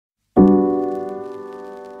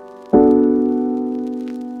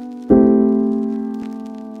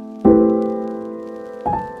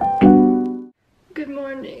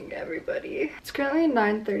everybody. It's currently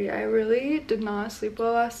 9:30. I really did not sleep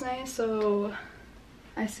well last night, so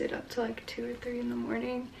I stayed up till like 2 or 3 in the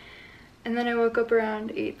morning. And then I woke up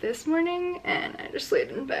around 8 this morning and I just laid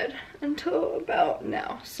in bed until about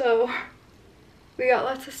now. So we got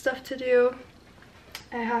lots of stuff to do.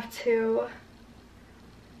 I have to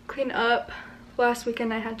clean up. Last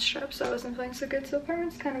weekend I had strep, so I wasn't feeling so good. So the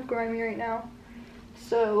apartment's kind of grimy right now.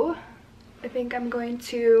 So I think I'm going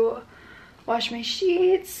to wash my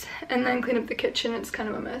sheets and then clean up the kitchen. It's kind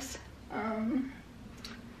of a mess.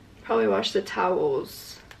 Probably wash the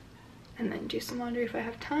towels and then do some laundry if I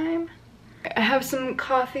have time. I have some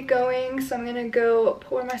coffee going, so I'm gonna go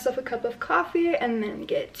pour myself a cup of coffee and then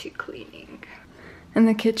get to cleaning. And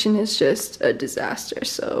the kitchen is just a disaster,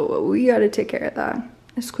 so we gotta take care of that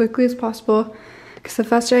as quickly as possible, because the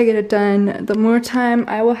faster I get it done, the more time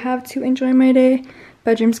I will have to enjoy my day.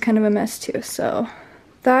 Bedroom's kind of a mess too, so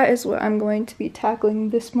that is what I'm going to be tackling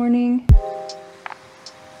this morning.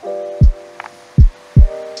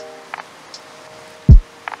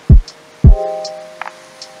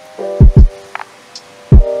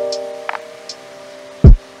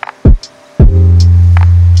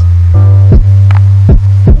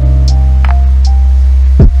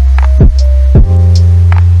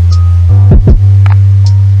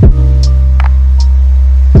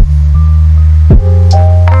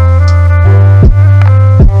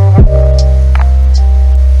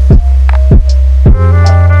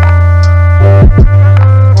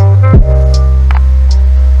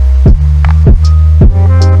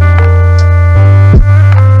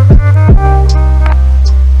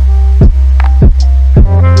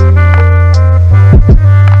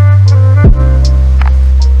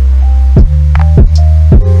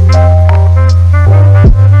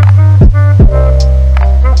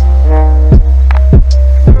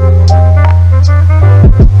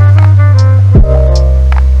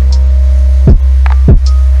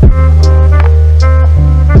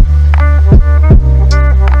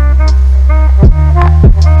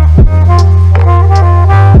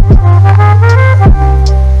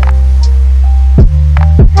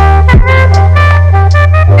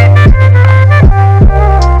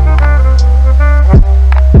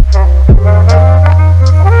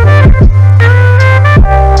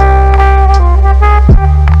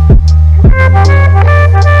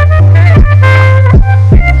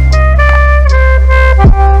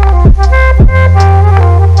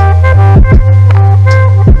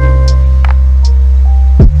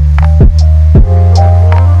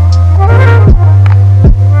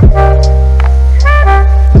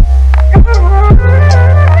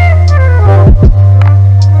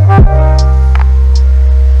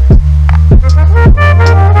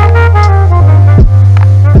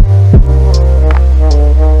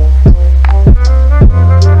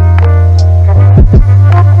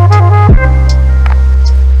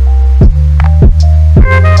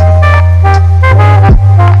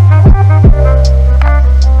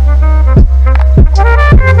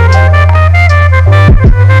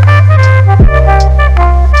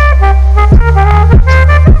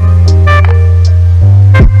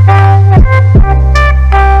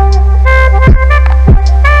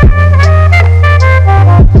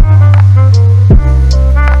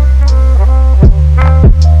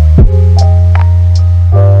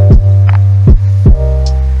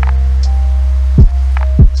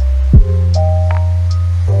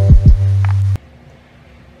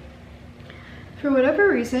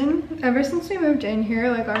 Ever since we moved in here,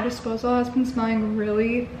 like, our disposal has been smelling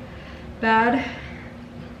really bad,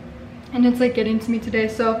 and it's like getting to me today.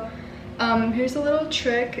 So here's a little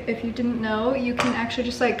trick. If you didn't know, you can actually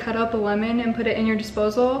just like cut up a lemon and put it in your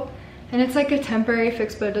disposal, and it's like a temporary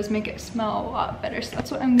fix, but it does make it smell a lot better. So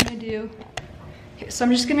that's what I'm gonna do. Okay, so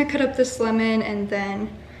I'm just gonna cut up this lemon and then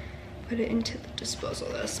put it into the disposal.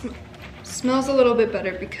 That smells a little bit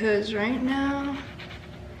better, because right now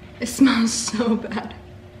it smells so bad.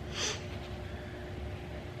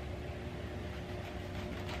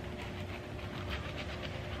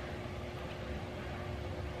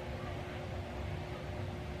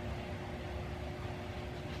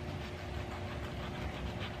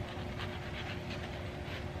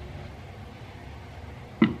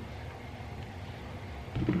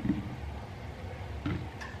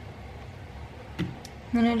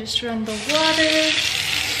 Then I just run the water.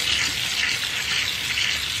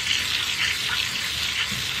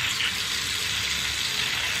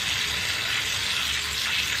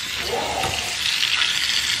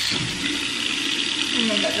 And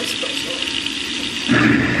then that disposal.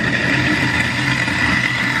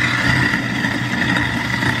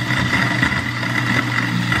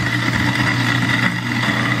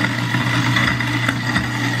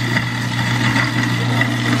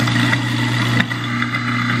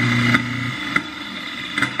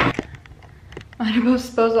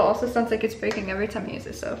 disposal also sounds like it's breaking every time I use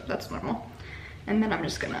it, so that's normal. And then I'm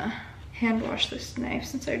just gonna hand wash this knife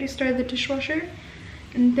since I already started the dishwasher.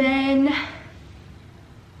 And then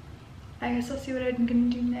I guess I'll see what I'm gonna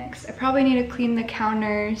do next. I probably need to clean the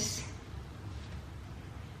counters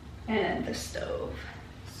and the stove,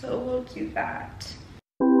 so we'll do that.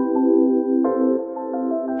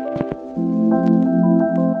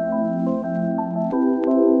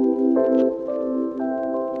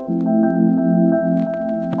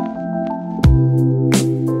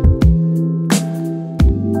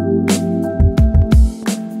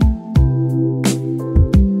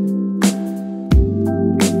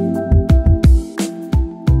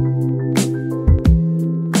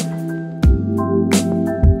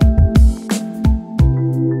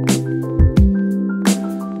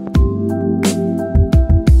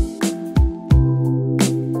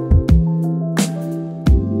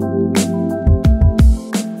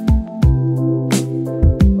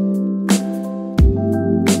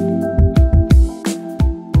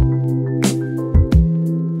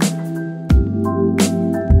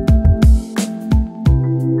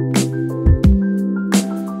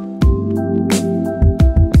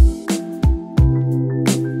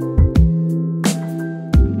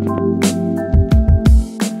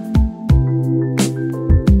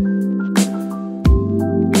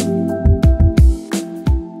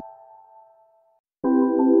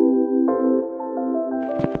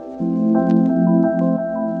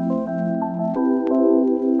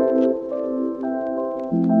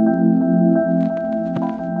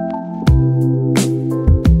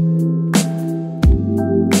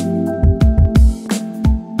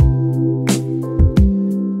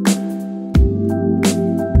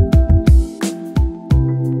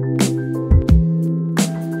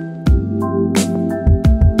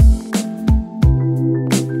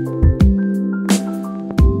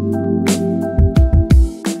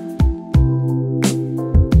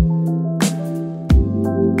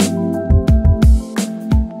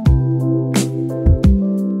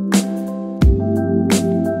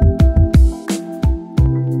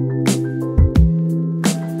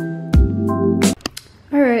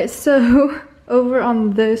 So over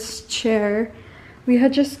on this chair, we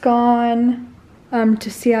had just gone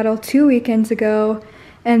to Seattle 2 weekends ago,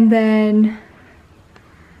 and then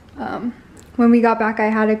when we got back I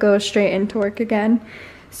had to go straight into work again,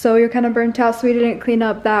 so we were kind of burnt out, so we didn't clean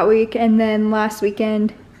up that week. And then last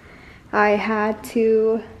weekend I had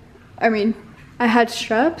strep,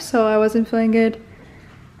 so I wasn't feeling good,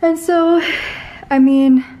 and so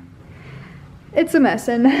it's a mess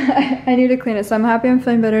and I need to clean it. So I'm happy I'm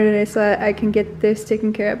feeling better today so that I can get this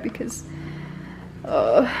taken care of, because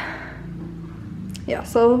yeah,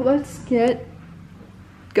 so let's get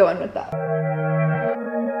going with that.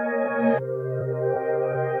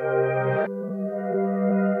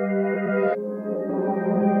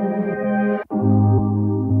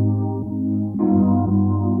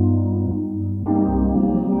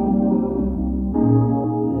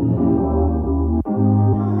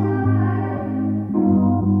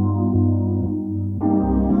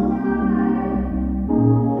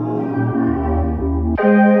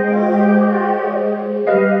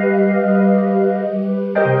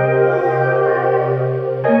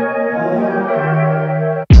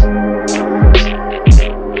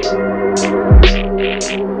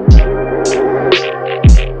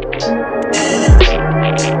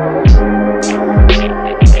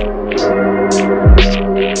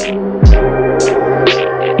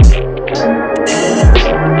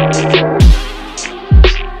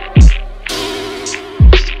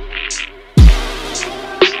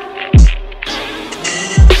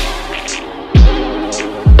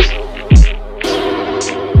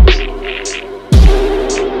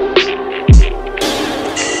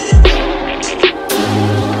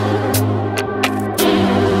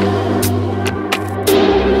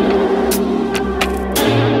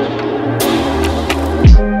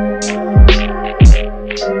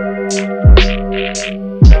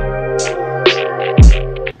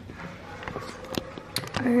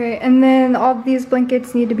 Alright, and then all of these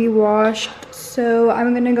blankets need to be washed, so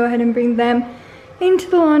I'm gonna go ahead and bring them into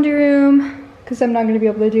the laundry room because I'm not gonna be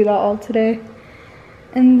able to do that all today.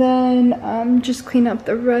 And then just clean up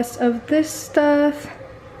the rest of this stuff,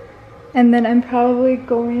 and then I'm probably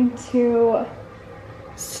going to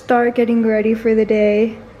start getting ready for the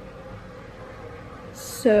day.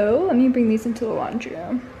 So let me bring these into the laundry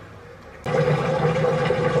room.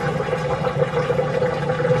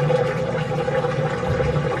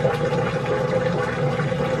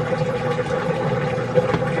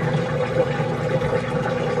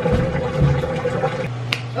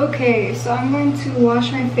 Okay, so I'm going to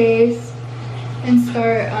wash my face and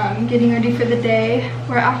start getting ready for the day.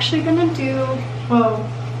 We're actually gonna do, well,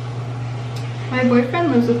 my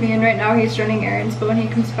boyfriend lives with me and right now he's running errands, but when he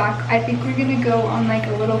comes back, I think we're gonna go on like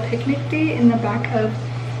a little picnic date in the back of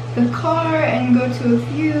the car and go to a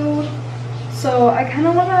view. So I kind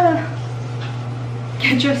of want to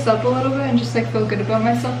get dressed up a little bit and just like feel good about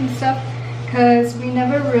myself and stuff, because we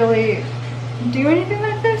never really do anything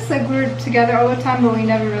like this. Like, we're together all the time, but we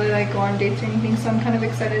never really like go on dates or anything, so I'm kind of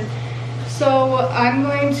excited. So I'm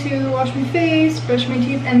going to wash my face, brush my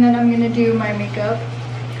teeth, and then I'm gonna do my makeup.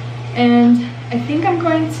 And I think I'm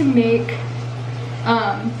going to make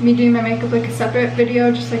me doing my makeup like a separate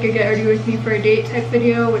video, just like a get ready with me for a date type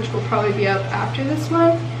video, which will probably be up after this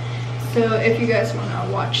one. So if you guys want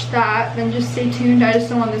to watch that, then just stay tuned. I just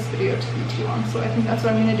don't want this video to be too long, so I think that's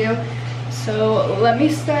what I'm gonna do. So let me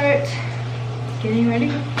start getting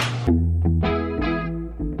ready.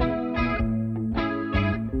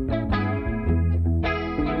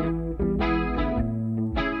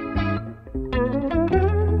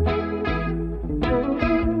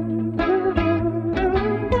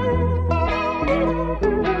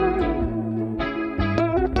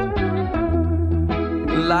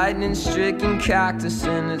 Lightning-stricken cactus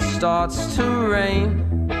and it starts to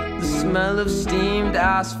rain. The smell of steamed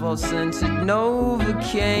asphalt scented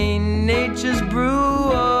Novocaine. Nature's brew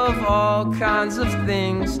of all kinds of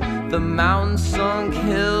things. The mountain sunk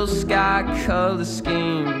hills, sky color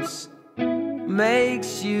schemes.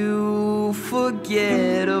 Makes you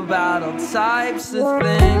forget about all types of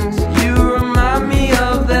things. You remind me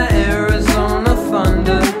of the Arizona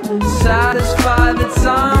thunder. Satisfy the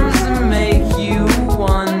times and make you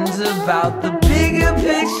wonder about the bigger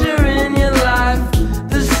picture in your life.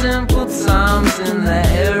 The simple times in the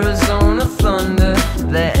Arizona thunder.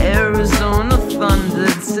 The Arizona thunder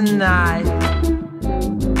tonight.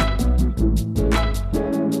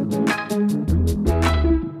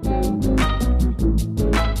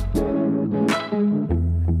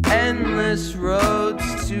 Endless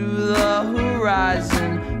roads to the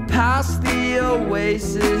horizon, past the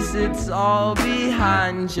oasis, it's all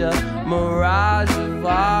behind you. Mirage of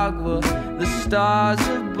agua, the stars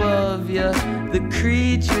above you, the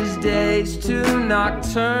creature's days to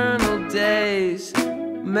nocturnal days.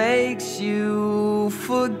 Makes you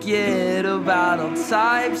forget about all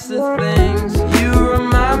types of things. You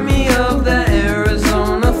remind me of the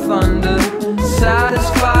Arizona thunder.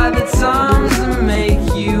 Satisfy the times and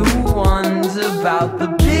make you wonder about the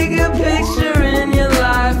bigger picture in your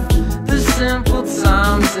life. The simple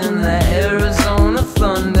times in the Arizona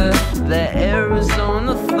thunder. The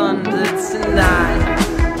Arizona thunder tonight.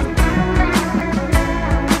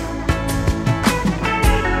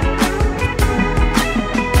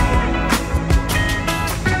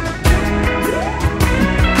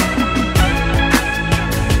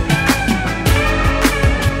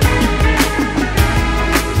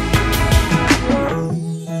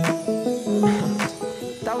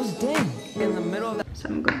 So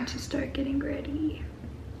I'm going to start getting ready.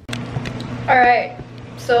 Alright,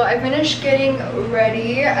 so I finished getting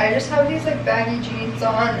ready. I just have these like baggy jeans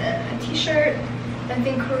on and a t-shirt.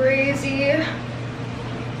 Nothing crazy.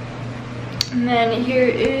 And then here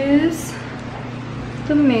is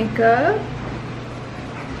the makeup.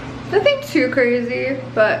 Nothing too crazy,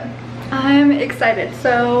 but I'm excited.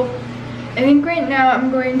 So I think right now I'm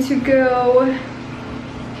going to go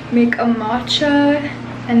make a matcha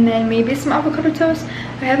and then maybe some avocado toast.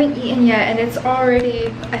 I haven't eaten yet and it's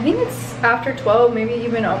already, I think it's after 12, maybe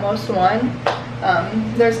even almost 1.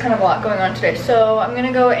 There's kind of a lot going on today, so I'm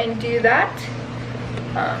gonna go and do that.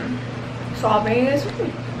 So I'll bring you guys with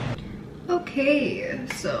me. Okay,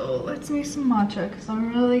 so let's make some matcha because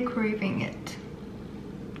I'm really craving it.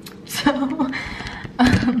 So we'll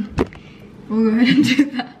go ahead and do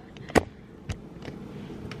that.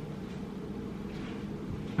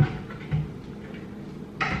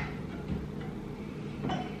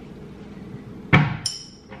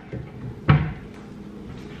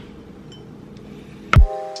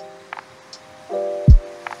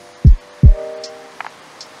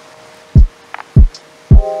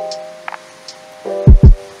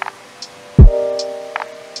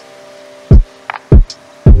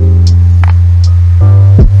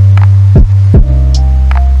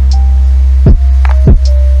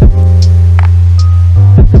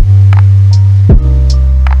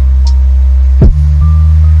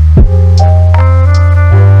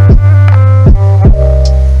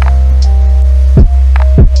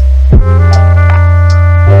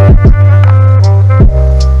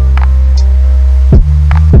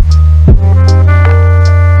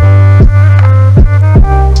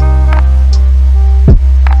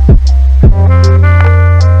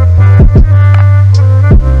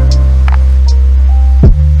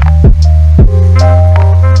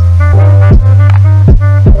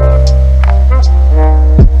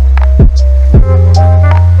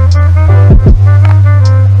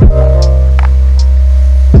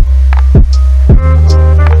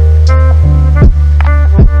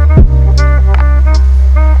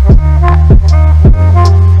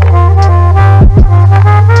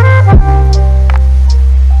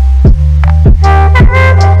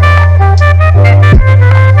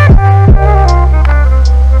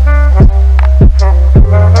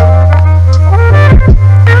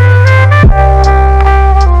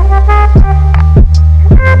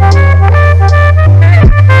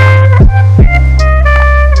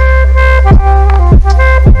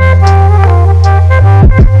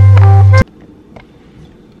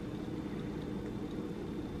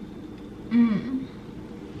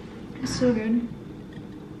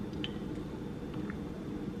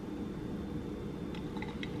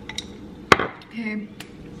 Okay,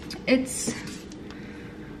 it's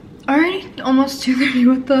already almost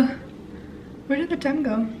 2:30. Where did the time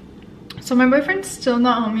go? So my boyfriend's still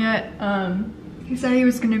not home yet. He said he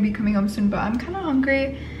was gonna be coming home soon, but I'm kind of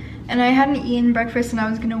hungry and I hadn't eaten breakfast and I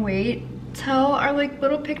was gonna wait till our like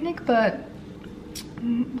little picnic, but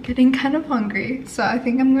I'm getting kind of hungry. So I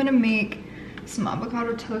think I'm gonna make some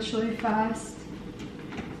avocado toast really fast.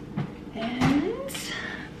 And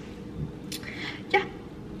yeah,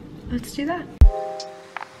 let's do that.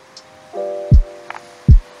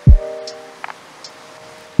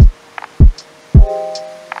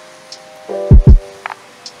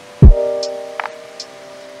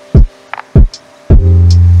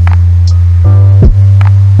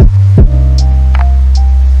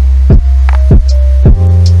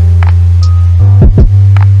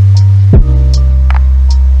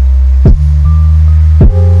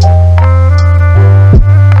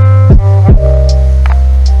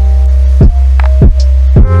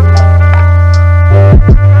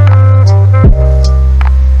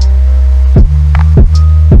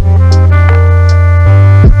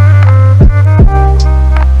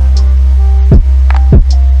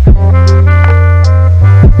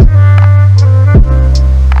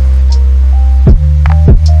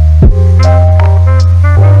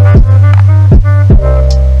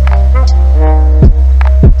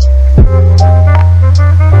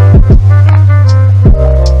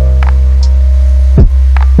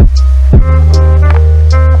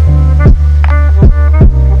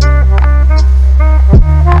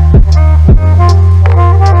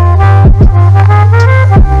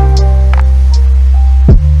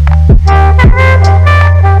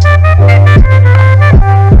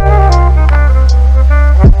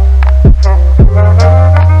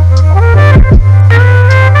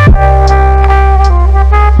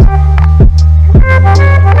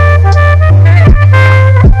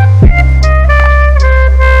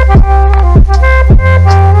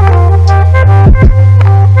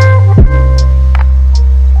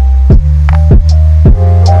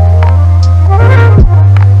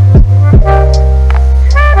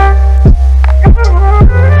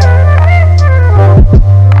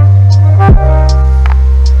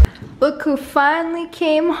 Look who finally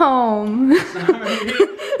came home. Sorry,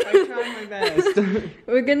 I tried my best.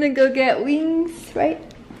 We're gonna go get wings, right?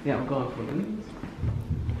 Yeah, I'm going for wings.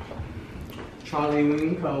 Charlie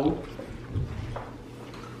Wing Co.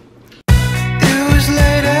 It was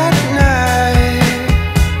late at night.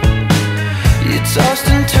 You tossed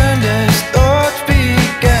and turned as though